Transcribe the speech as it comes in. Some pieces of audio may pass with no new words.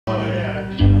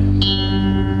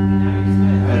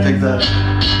that.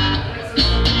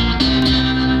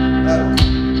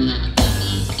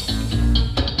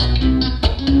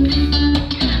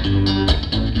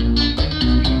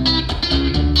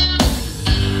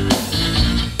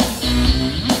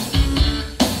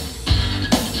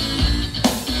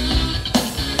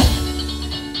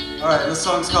 Alright, this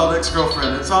song's called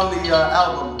Ex-Girlfriend. It's on the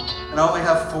album, and I only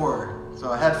have 4.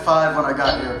 So I had 5 when I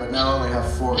got here, but now I only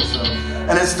have 4. So,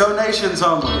 and it's donations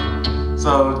only.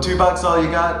 So $2 all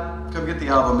you got, come get the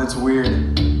album. It's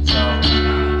weird. So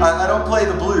I don't play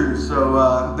the blues,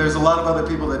 so there's a lot of other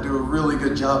people that do a really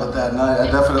good job at that, and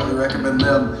I definitely recommend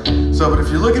them. So, but if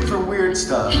you're looking for weird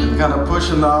stuff and kind of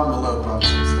pushing the envelope on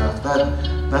some stuff,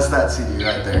 that's that CD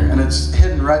right there, and it's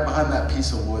hidden right behind that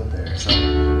piece of wood there. So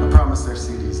I promise there's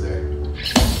CDs there.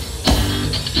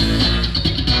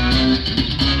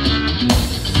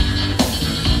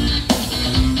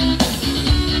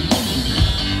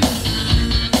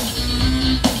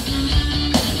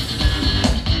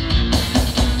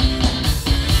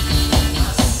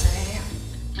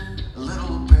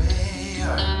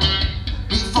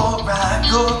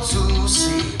 Go to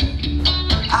sleep.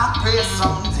 I pray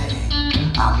someday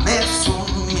I'll met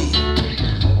me,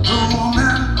 the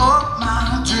woman of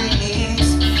my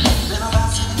dreams. Been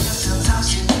about 7 years since I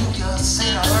seen you, just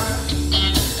say to her,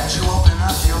 as you open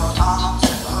up your arms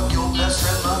and hug your best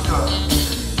friend, the girl.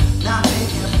 Now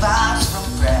taking vibes from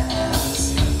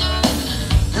friends.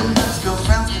 Them best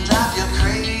girlfriends can drive you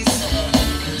crazy,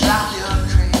 can drive you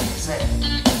crazy.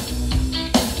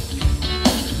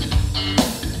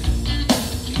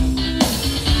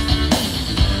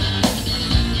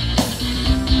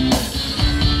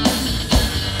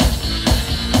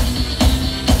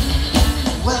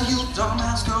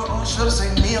 Should've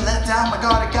seen me and let down my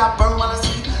guard, it got burned when I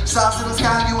see stars in the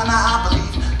sky, you and I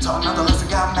believe. Taught another lesson,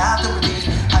 got mad and relieved.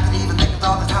 I can even think of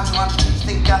all the times you want to change,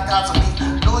 think got God's on me.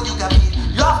 Know you got me,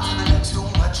 you're off to the next doing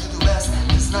what you do best.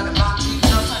 It's not in my cheek,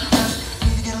 just like the rest.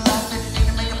 You need to get a life and you need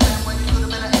to make a plan when you could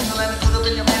have been an angel and it could have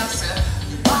been your man. Said,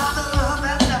 you are the love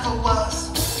that never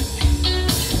was.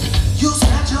 You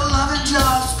spent your love in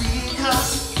just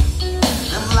because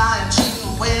them lying,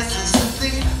 cheating ways is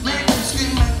something make me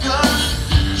scream and curse.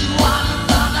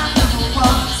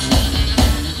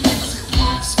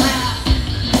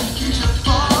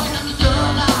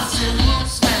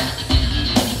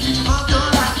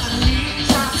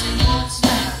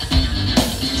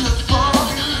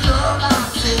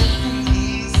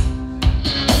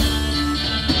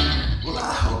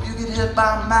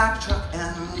 By a Mack truck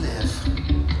and live.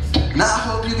 And I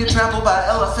hope you get trampled by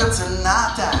elephants and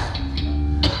not die.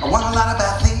 I want a lot of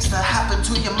bad things to happen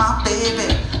to you, my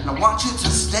baby, and I want you to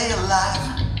stay alive.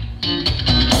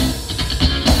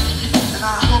 And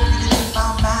I hope you get hit by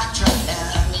a Mack truck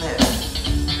and live.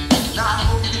 And I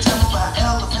hope you get trampled by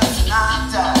elephants and not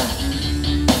die.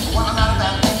 I want a lot of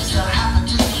bad things to happen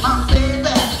to you, my baby,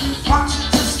 I want you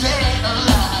to stay alive.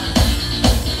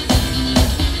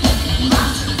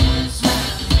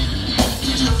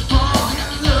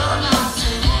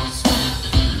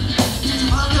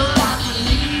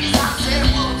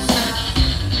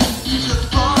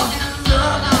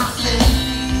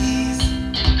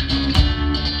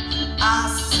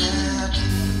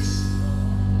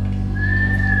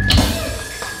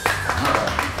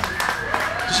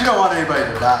 You don't want anybody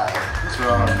to die. That's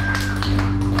wrong.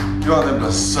 You want them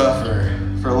to suffer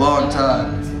for a long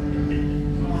time.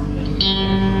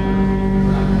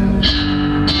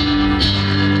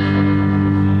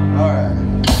 Alright.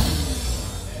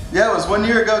 Yeah, it was 1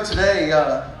 year ago today.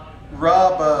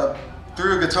 Rob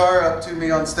threw a guitar up to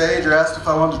me on stage or asked if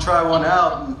I wanted to try one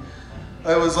out. And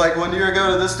it was like 1 year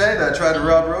ago to this day that I tried to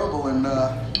Rob Roble. And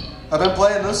I've been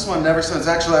playing this one ever since.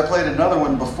 Actually, I played another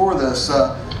one before this.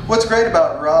 What's great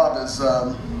about Rob is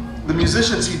the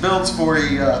musicians he builds for,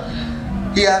 he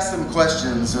asks them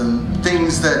questions and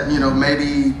things that, you know,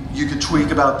 maybe you could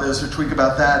tweak about this or tweak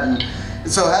about that. And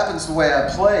it so happens the way I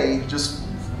play, just,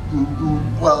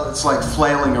 well, it's like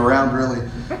flailing around really.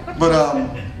 But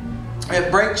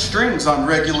it breaks strings on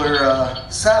regular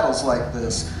saddles like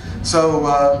this. So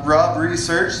Rob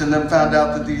researched and then found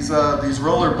out that these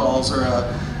roller balls are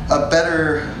a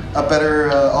better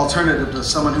alternative to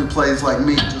someone who plays like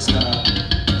me, just kind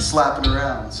of slapping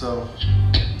around. So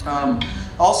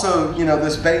also, you know,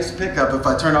 this bass pickup, if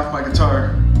I turn off my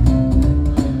guitar,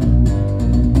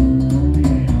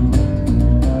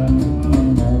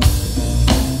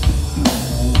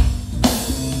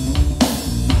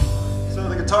 so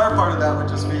the guitar part of that would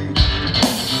just be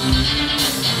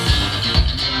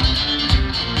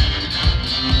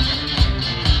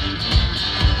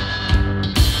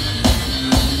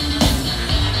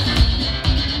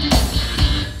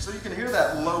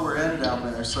that lower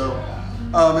So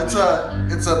it's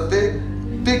a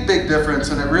big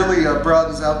difference, and it really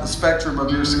broadens out the spectrum of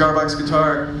your cigar box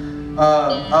guitar.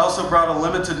 I also brought a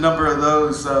limited number of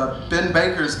those. Ben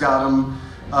Baker's got them.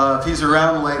 If he's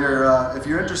around later, if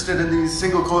you're interested in these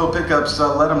single coil pickups,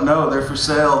 let him know. They're for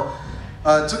sale.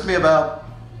 It took me about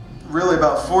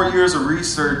 4 years of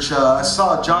research. I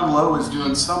saw John Lowe was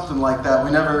doing something like that.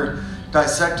 We never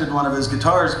dissected one of his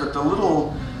guitars, but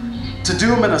to do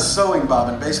them in a sewing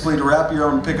bobbin, basically to wrap your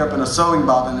own pickup in a sewing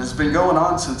bobbin, has been going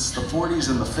on since the 40s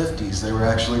and the 50s. They were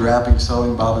actually wrapping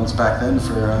sewing bobbins back then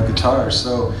for guitars.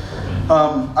 So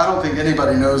I don't think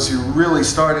anybody knows who really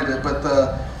started it, but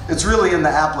it's really in the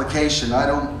application. I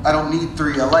don't need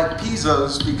 3. I like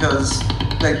pizzos because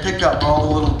they pick up all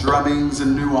the little drummings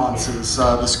and nuances,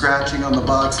 the scratching on the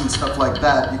box and stuff like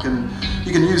that. You can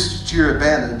use to your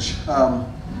advantage.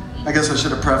 I guess I should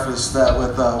have prefaced that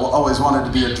with always wanted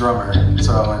to be a drummer.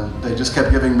 So, and they just kept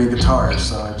giving me guitars,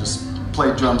 so I just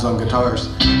played drums on guitars.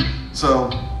 So,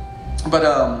 but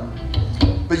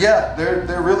yeah,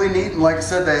 they're really neat, and like I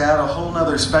said, they add a whole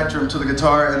nother spectrum to the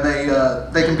guitar, and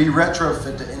they can be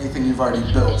retrofit to anything you've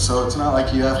already built. So it's not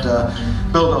like you have to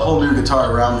build a whole new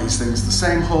guitar around these things. The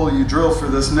same hole you drill for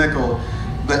this nickel,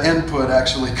 the input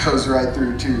actually goes right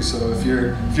through too. So if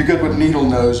you're good with needle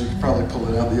nose, you could probably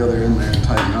pull it out the other end there and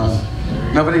tighten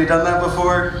on. Nobody done that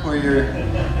before, where your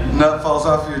nut falls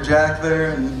off your jack there,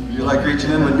 and you're like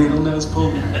reaching in with needle nose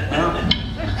pulled? No?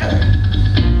 Okay.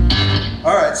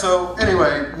 All right, so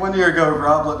anyway, 1 year ago,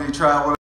 Rob let me try one